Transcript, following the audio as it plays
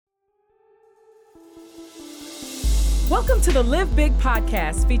Welcome to the Live Big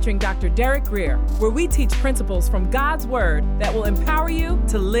podcast featuring Dr. Derek Grier, where we teach principles from God's Word that will empower you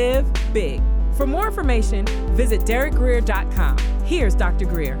to live big. For more information, visit derekgrier.com. Here's Dr.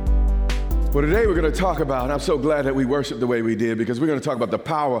 Grier. Well, today we're going to talk about, and I'm so glad that we worship the way we did, because we're going to talk about the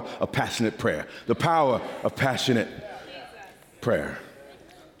power of passionate prayer. The power of passionate prayer.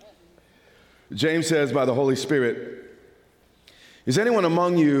 James says by the Holy Spirit, is anyone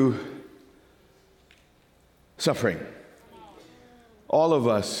among you suffering? All of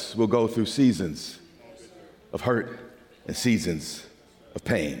us will go through seasons of hurt and seasons of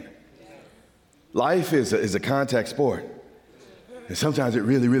pain. Life is a contact sport, and sometimes it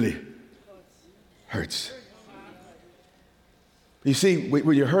really hurts. You see,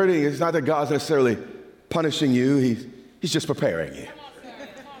 when you're hurting, it's not that God's necessarily punishing you, He's just preparing you.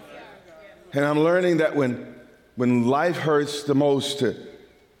 And I'm learning that when life hurts the most,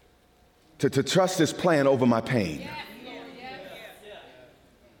 to trust His plan over my pain.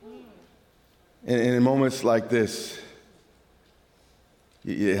 And in moments like this,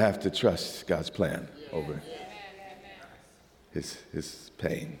 you have to trust God's plan over his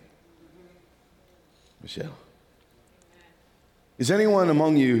pain. Michelle, is anyone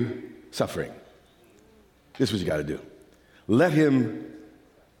among you suffering? This is what you got to do. Let him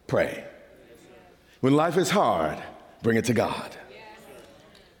pray. When life is hard, bring it to God.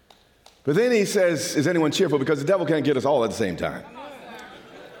 But then he says, is anyone cheerful? Because the devil can't get us all at the same time.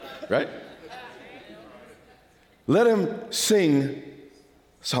 Right? Let him sing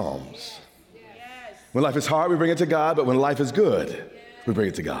psalms. When life is hard, we bring it to God, but when life is good, we bring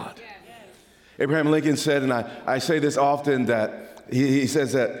it to God. Abraham Lincoln said, and I say this often, that he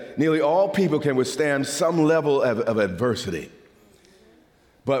says that nearly all people can withstand some level of adversity.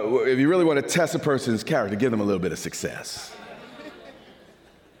 But if you really want to test a person's character, give them a little bit of success.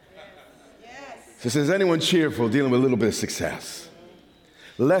 So it says, anyone cheerful, dealing with a little bit of success?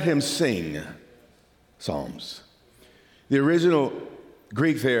 Let him sing psalms. The original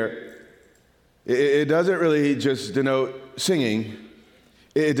Greek there, it doesn't really just denote singing.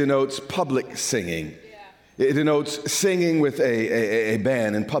 It denotes public singing. It denotes singing with a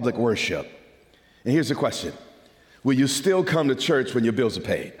band in public worship. And here's the question. Will you still come to church when your bills are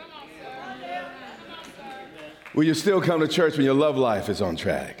paid? Will you still come to church when your love life is on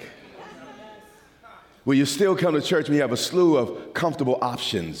track? Will you still come to church when you have a slew of comfortable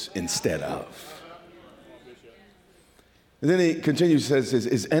options instead of? And then he continues, says,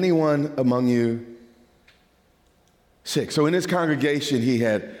 is anyone among you sick? So in his congregation, he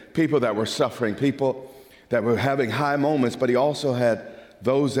had people that were suffering, people that were having high moments, but he also had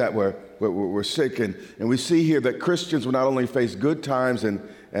those that were sick. And we see here that Christians will not only face good times and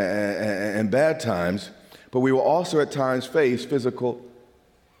bad times, but we will also at times face physical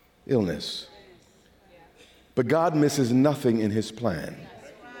illness. But God misses nothing in his plan.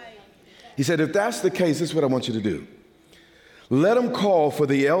 He said, if that's the case, this is what I want you to do. Let them call for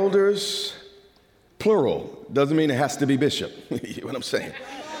the elders, plural. Doesn't mean it has to be bishop. You know what I'm saying?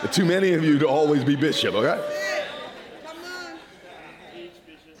 Too many of you to always be bishop, all right?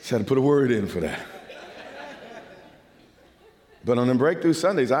 Just had to put a word in for that. But on the Breakthrough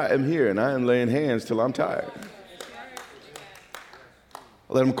Sundays, I am here and I am laying hands till I'm tired.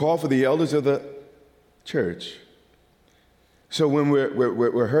 Let them call for the elders of the church. So when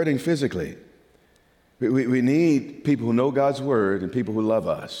we're hurting physically, we need people who know God's word and people who love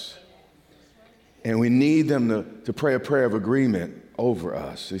us. And we need them to pray a prayer of agreement over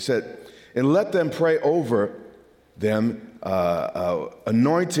us. He said, and let them pray over them,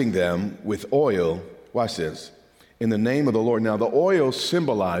 anointing them with oil. Watch this. In the name of the Lord. Now, the oil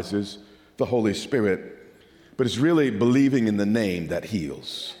symbolizes the Holy Spirit, but it's really believing in the name that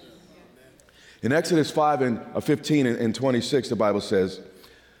heals. In Exodus 5 and 15 and 26, the Bible says,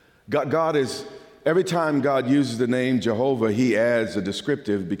 God is, every time God uses the name Jehovah, he adds a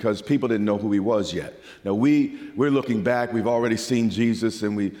descriptive because people didn't know who he was yet. Now, we're looking back. We've already seen Jesus,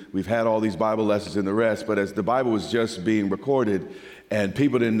 and we've had all these Bible lessons and the rest, but as the Bible was just being recorded, and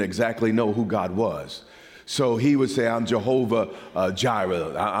people didn't exactly know who God was. So he would say, I'm Jehovah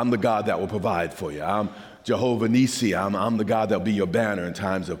Jireh. I'm the God that will provide for you. I'm Jehovah Nisi, I'm the God that will be your banner in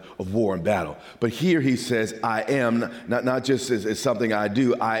times of war and battle. But here he says, I am, not just as something I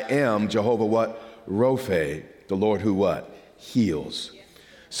do, I am Jehovah what? Rophe, the Lord who what? Heals.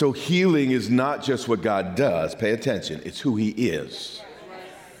 So healing is not just what God does, pay attention, it's who he is.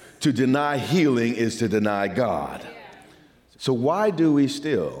 To deny healing is to deny God. So why do we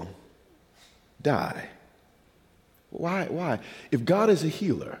still die? Why? If God is a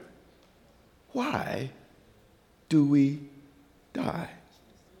healer, why do we die?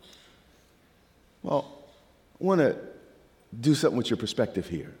 Well, I want to do something with your perspective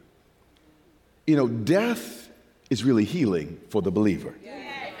here. You know, death is really healing for the believer.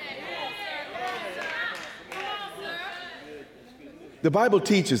 The Bible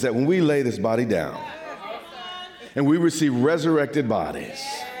teaches that when we lay this body down and we receive resurrected bodies,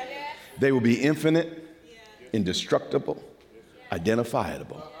 they will be infinite, indestructible,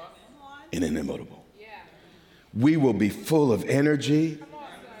 identifiable, and inimitable. We will be full of energy,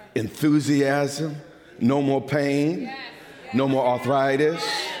 enthusiasm, no more pain, no more arthritis,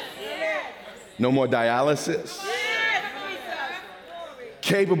 no more dialysis,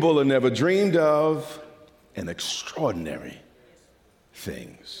 capable of never dreamed of, and extraordinary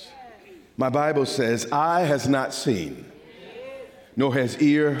things. My Bible says, eye has not seen, nor has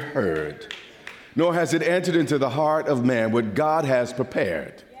ear heard, nor has it entered into the heart of man what God has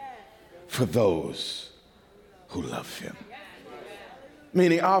prepared for those who love him.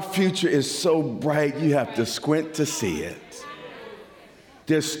 Meaning our future is so bright, you have to squint to see it.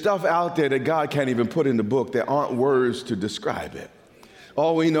 There's stuff out there that God can't even put in the book. There aren't words to describe it.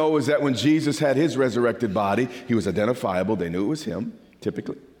 All we know is that when Jesus had his resurrected body, he was identifiable. They knew it was him,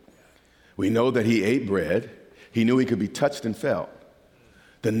 typically. We know that he ate bread. He knew he could be touched and felt.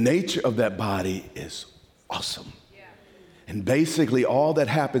 The nature of that body is awesome. And basically all that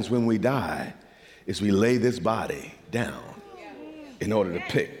happens when we die is we lay this body down in order to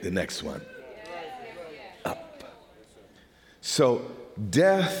pick the next one up. So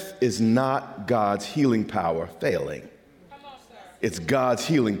death is not God's healing power failing. It's God's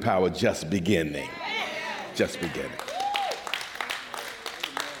healing power just beginning. Just beginning.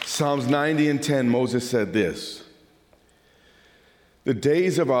 Psalms 90:10, Moses said this: the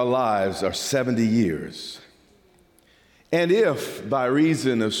days of our lives are 70 years. And if by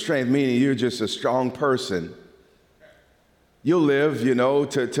reason of strength, meaning you're just a strong person, you'll live,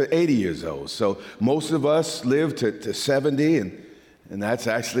 to 80 years old. So most of us live to 70, and that's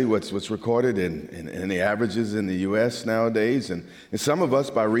actually what's recorded in the averages in the U.S. nowadays. And some of us,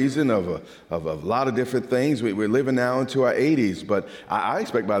 by reason of a lot of different things, we're living now into our 80s. But I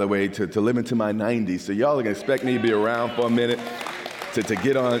expect, by the way, to live into my 90s. So y'all are going to expect me to be around for a minute to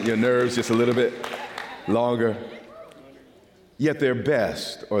get on your nerves just a little bit longer. Yet their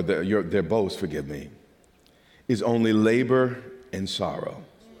best, or their boast, forgive me, is only labor and sorrow.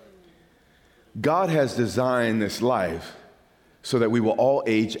 God has designed this life so that we will all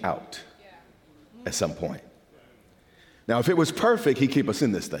age out at some point. Now, if it was perfect, he'd keep us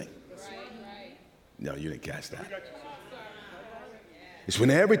in this thing. No, you didn't catch that. It's when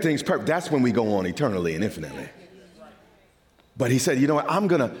everything's perfect, that's when we go on eternally and infinitely. But he said, you know what, I'm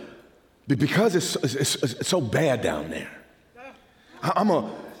going to, because it's so bad down there,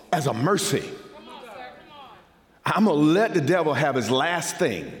 as a mercy, I'm going to let the devil have his last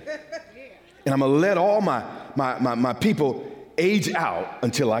thing. And I'm going to let all my people age out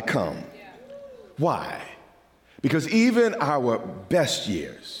until I come. Why? Because even our best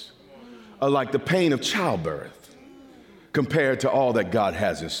years are like the pain of childbirth compared to all that God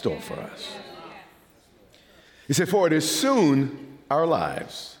has in store for us. He said, for it is soon our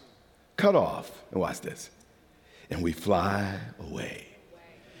lives cut off. And watch this. And we fly away.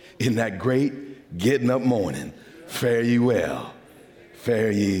 In that great getting up morning, fare ye well,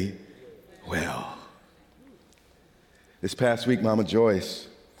 fare ye well. This past week, Mama Joyce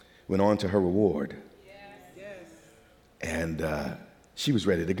went on to her reward. And she was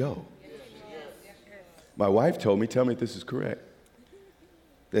ready to go. My wife told me, tell me if this is correct,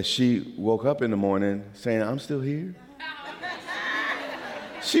 that she woke up in the morning saying, I'm still here.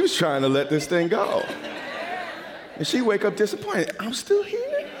 She was trying to let this thing go. And she wake up disappointed. I'm still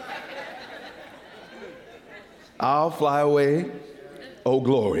here. I'll fly away. Oh,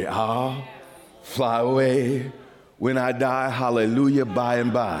 glory. I'll fly away. When I die, hallelujah, by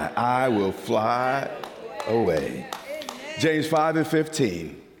and by, I will fly away. James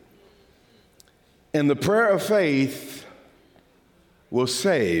 5:15. And the prayer of faith will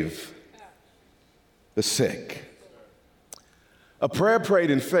save the sick. A prayer prayed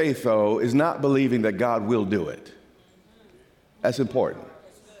in faith, though, is not believing that God will do it. That's important.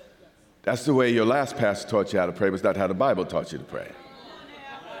 That's the way your last pastor taught you how to pray, but it's not how the Bible taught you to pray.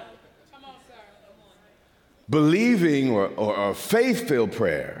 Believing or faith-filled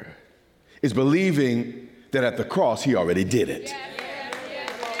prayer is believing that at the cross he already did it.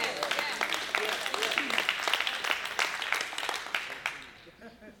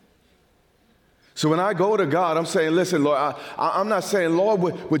 So when I go to God, I'm saying, listen, Lord, I'm not saying, Lord,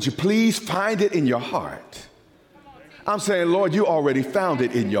 would you please find it in your heart? I'm saying, Lord, you already found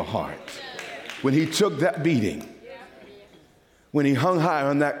it in your heart. When he took that beating, when he hung high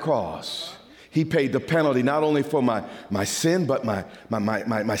on that cross, He paid the penalty not only for my sin, but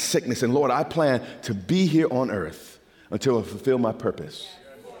my sickness. And Lord, I plan to be here on earth until I fulfill my purpose.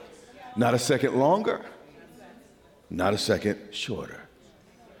 Not a second longer, not a second shorter.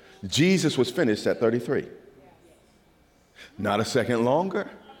 Jesus was finished at 33. Not a second longer,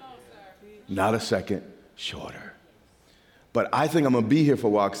 not a second shorter. But I think I'm going to be here for a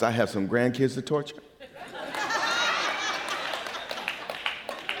while because I have some grandkids to torture.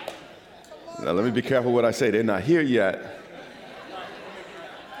 Now, let me be careful what I say. They're not here yet.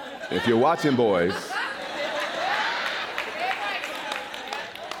 If you're watching, boys,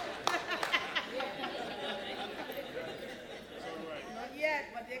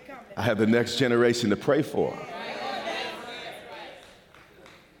 I have the next generation to pray for.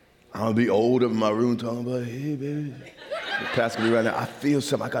 I'm going to be old up in my room talking about, hey, baby. The pastor will be right now. I feel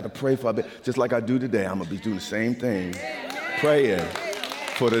something. I got to pray for it. Just like I do today, I'm going to be doing the same thing, praying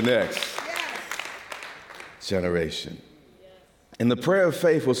for the next generation. And the prayer of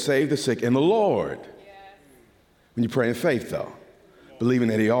faith will save the sick. And the Lord, when you pray in faith, though, believing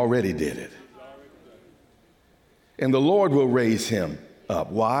that he already did it. And the Lord will raise him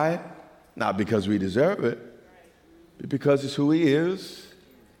up. Why? Not because we deserve it, but because it's who he is,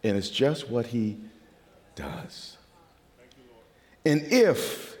 and it's just what he does. And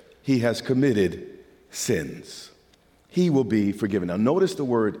if he has committed sins, he will be forgiven. Now, notice the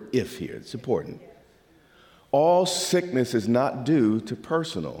word if here. It's important. All sickness is not due to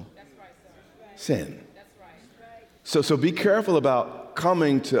personal sin. So be careful about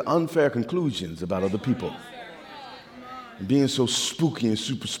coming to unfair conclusions about other people. And being so spooky and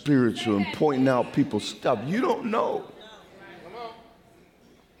super spiritual and pointing out people's stuff. You don't know.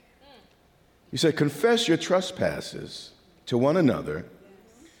 You say, confess your trespasses to one another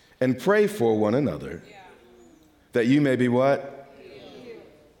and pray for one another that you may be what?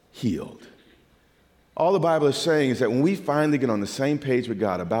 Healed. All the Bible is saying is that when we finally get on the same page with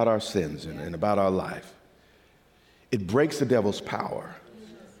God about our sins and about our life, it breaks the devil's power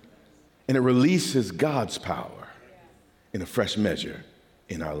and it releases God's power in a fresh measure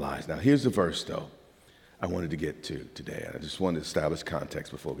in our lives. Now, here's the verse, though, I wanted to get to today. I just wanted to establish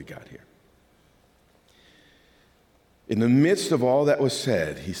context before we got here. In the midst of all that was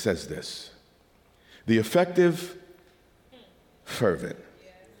said, he says this, the effective, fervent.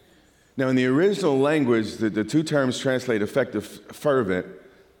 Now, in the original language, the two terms translate effective, fervent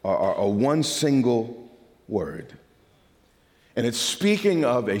are one single word. And it's speaking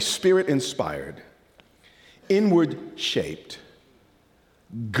of a spirit-inspired, inward-shaped,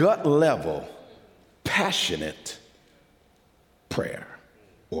 gut-level, passionate prayer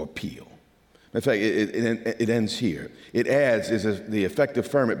or appeal. In fact, it ends here. It adds the effective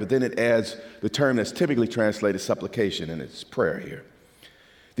fervent, but then it adds the term that's typically translated supplication, and it's prayer here.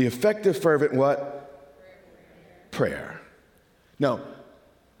 The effective fervent what? Prayer. Now,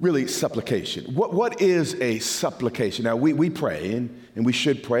 really, supplication. What is a supplication? Now, we pray, and we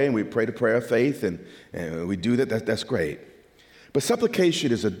should pray, and we pray the prayer of faith, and we do that. That's great. But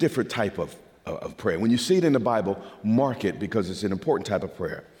supplication is a different type of prayer. When you see it in the Bible, mark it because it's an important type of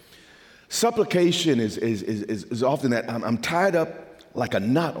prayer. Supplication is often that I'm tied up like a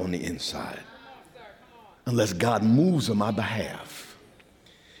knot on the inside unless God moves on my behalf.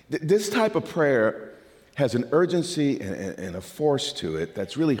 This type of prayer has an urgency and a force to it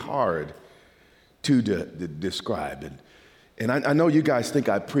that's really hard to describe. And I know you guys think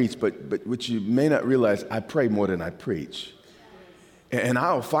I preach, but what you may not realize, I pray more than I preach. And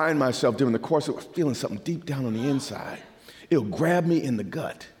I'll find myself during the course of feeling something deep down on the inside. It'll grab me in the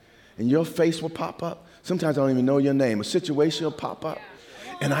gut. And your face will pop up. Sometimes I don't even know your name. A situation will pop up.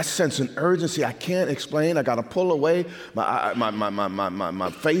 And I sense an urgency I can't explain. I got to pull away.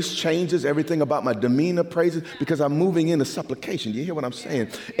 My face changes. Everything about my demeanor praises because I'm moving into supplication. Do you hear what I'm saying?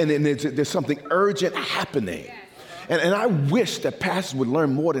 And then there's something urgent happening. And I wish that pastors would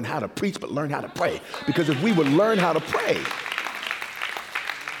learn more than how to preach, but learn how to pray. Because if we would learn how to pray,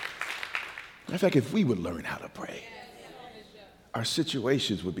 in fact, if we would learn how to pray, our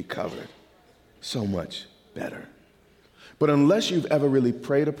situations would be covered so much better. But unless you've ever really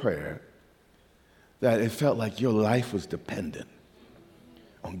prayed a prayer that it felt like your life was dependent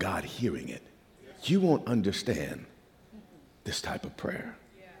on God hearing it, you won't understand this type of prayer.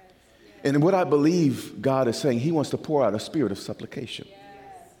 And what I believe God is saying, he wants to pour out a spirit of supplication,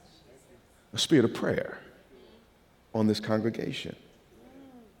 a spirit of prayer on this congregation.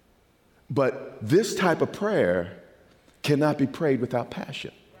 But this type of prayer cannot be prayed without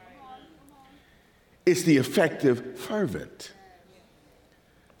passion. It's the effective, fervent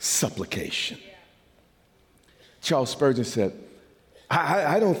supplication. Charles Spurgeon said,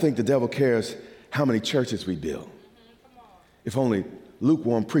 I don't think the devil cares how many churches we build, if only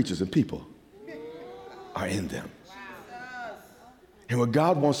lukewarm preachers and people are in them. And what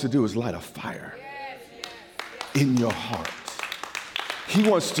God wants to do is light a fire in your heart. He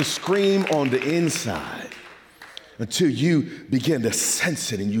wants to scream on the inside until you begin to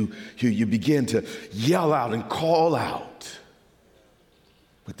sense it and you begin to yell out and call out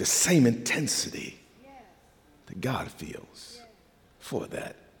with the same intensity that God feels for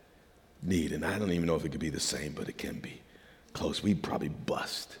that need. And I don't even know if it could be the same, but it can be close. We'd probably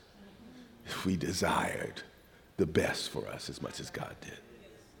bust if we desired the best for us as much as God did.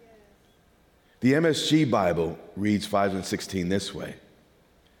 The MSG Bible reads 5 and 16 this way.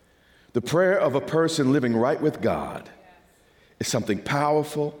 The prayer of a person living right with God is something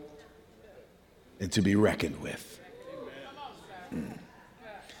powerful and to be reckoned with.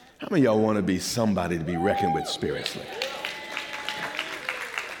 How many of y'all want to be somebody to be reckoned with spiritually?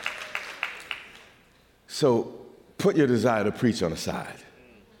 So put your desire to preach on the side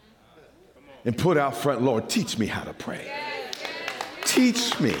and put out front, Lord, teach me how to pray.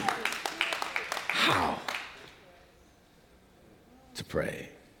 Teach me how to pray.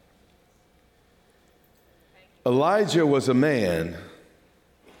 Elijah was a man.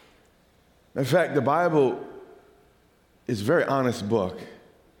 In fact, the Bible is a very honest book.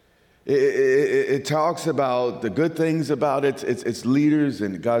 It talks about the good things about its leaders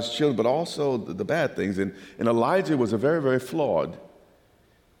and God's children, but also the bad things. And Elijah was a very, very flawed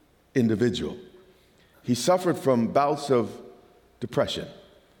individual. He suffered from bouts of depression.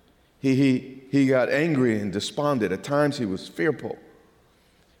 He got angry and despondent. At times he was fearful.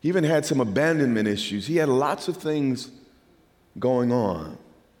 He even had some abandonment issues. He had lots of things going on.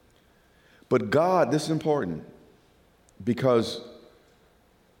 But God, this is important, because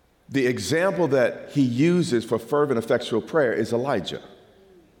the example that he uses for fervent, effectual prayer is Elijah.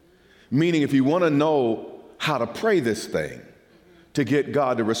 Meaning, if you want to know how to pray this thing to get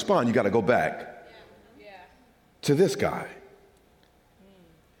God to respond, you got to go back to this guy.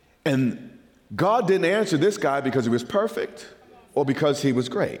 And God didn't answer this guy because he was perfect or because he was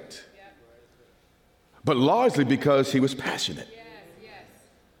great, but largely because he was passionate.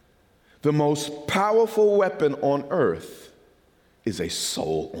 The most powerful weapon on earth is a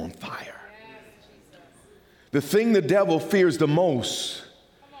soul on fire. The thing the devil fears the most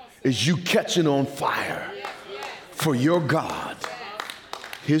is you catching on fire for your God,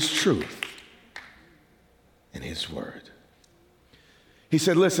 his truth, and his word. He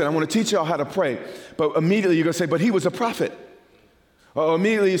said, listen, I want to teach y'all how to pray. But immediately you're going to say, but he was a prophet. Or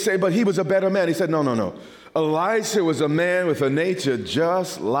immediately you say, but he was a better man. He said, no. Elijah was a man with a nature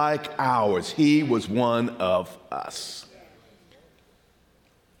just like ours. He was one of us.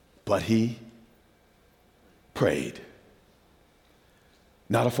 But he prayed.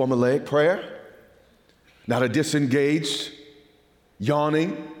 Not a formulaic prayer, not a disengaged,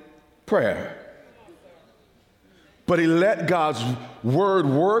 yawning prayer. But he let God's word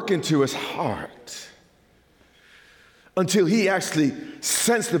work into his heart until he actually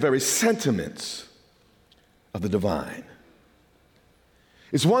sensed the very sentiments of the divine.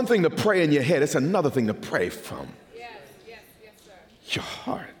 It's one thing to pray in your head, it's another thing to pray from your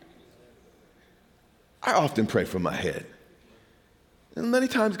heart. I often pray from my head. And many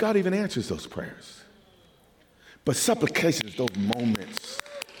times God even answers those prayers. But supplication is those moments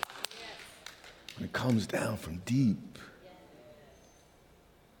when it comes down from deep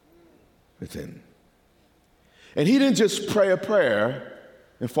within. And he didn't just pray a prayer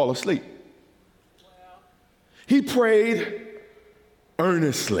and fall asleep. He prayed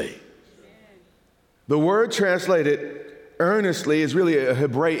earnestly. The word translated earnestly is really a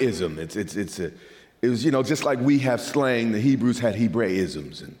Hebraism. It was, just like we have slang, the Hebrews had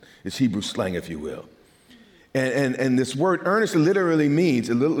Hebraisms, and it's Hebrew slang, if you will. And this word earnestly literally means,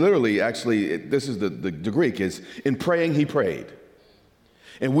 this is the Greek, is in praying he prayed.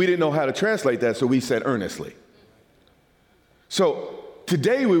 And we didn't know how to translate that, so we said earnestly. So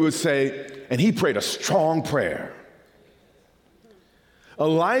today we would say, and he prayed a strong prayer.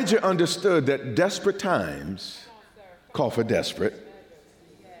 Elijah understood that desperate times call for desperate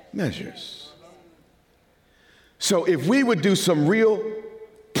measures. So if we would do some real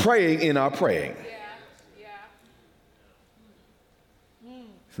praying in our praying,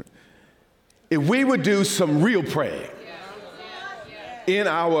 if we would do some real praying in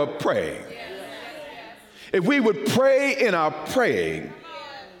our praying, if we would pray in our praying,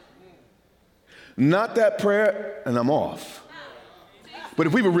 not that prayer and I'm off, but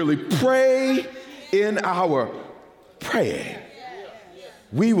if we would really pray in our praying,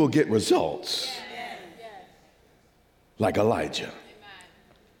 we will get results like Elijah.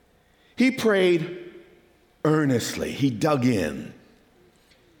 He prayed earnestly. He dug in.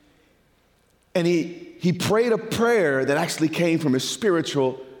 And he prayed a prayer that actually came from his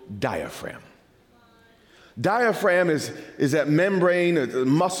spiritual diaphragm. Diaphragm is that membrane, a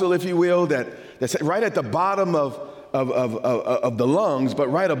muscle, if you will, that's right at the bottom of the lungs, but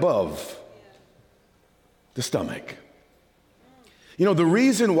right above the stomach. You know, the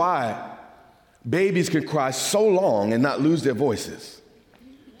reason why babies can cry so long and not lose their voices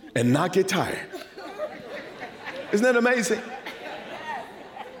and not get tired. Isn't that amazing?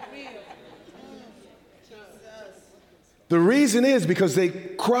 The reason is because they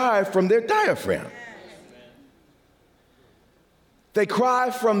cry from their diaphragm. They cry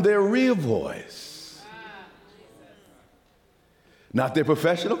from their real voice. Not their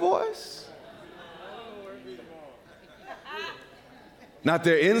professional voice. Not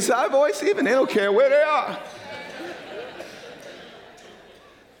their inside voice even. They don't care where they are.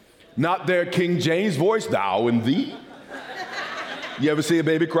 Not their King James voice, thou and thee. You ever see a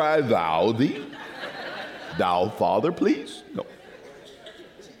baby cry, thou, thee? Thou, Father, please? No.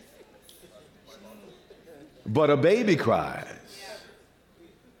 But a baby cries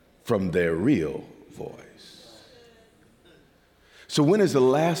from their real voice. So when is the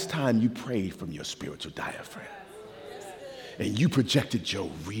last time you prayed from your spiritual diaphragm and you projected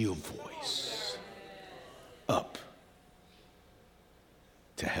your real voice up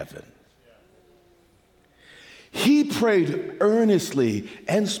to heaven? He prayed earnestly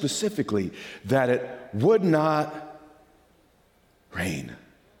and specifically that it would not rain.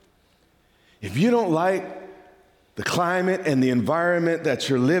 If you don't like the climate and the environment that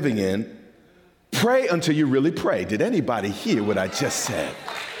you're living in, pray until you really pray. Did anybody hear what I just said?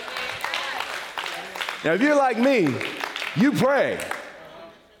 Now, if you're like me, you pray.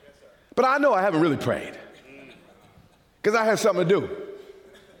 But I know I haven't really prayed because I had something to do.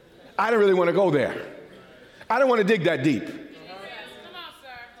 I didn't really want to go there. I didn't want to dig that deep.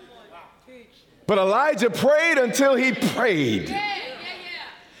 But Elijah prayed until he prayed.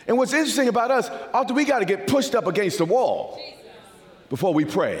 And what's interesting about us, often we got to get pushed up against the wall before we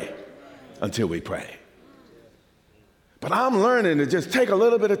pray until we pray. But I'm learning to just take a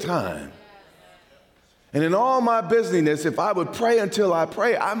little bit of time. And in all my busyness, if I would pray until I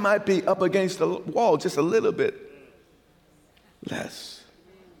pray, I might be up against the wall just a little bit less.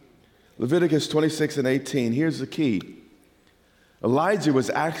 Leviticus 26 and 18, here's the key. Elijah was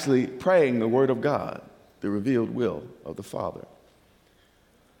actually praying the word of God, the revealed will of the Father.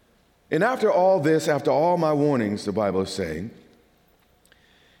 And after all this, after all my warnings, the Bible is saying,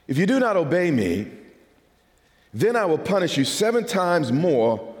 if you do not obey me, then I will punish you 7 times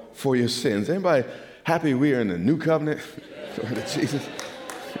more for your sins. Anybody happy we are in the new covenant? Glory to Jesus.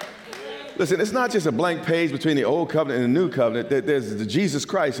 Listen, it's not just a blank page between the old covenant and the new covenant. There's the Jesus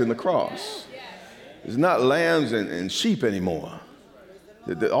Christ and the cross. It's not lambs and sheep anymore.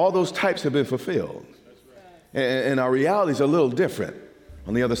 All those types have been fulfilled. And our reality is a little different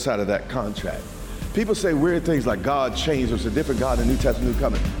on the other side of that contract. People say weird things like God changed, or it's a different God in the New Testament, New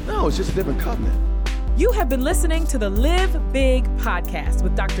Covenant. No, it's just a different covenant. You have been listening to the Live Big podcast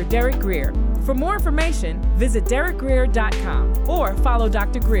with Dr. Derek Grier. For more information, visit derekgrier.com or follow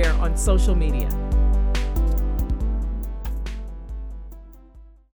Dr. Grier on social media.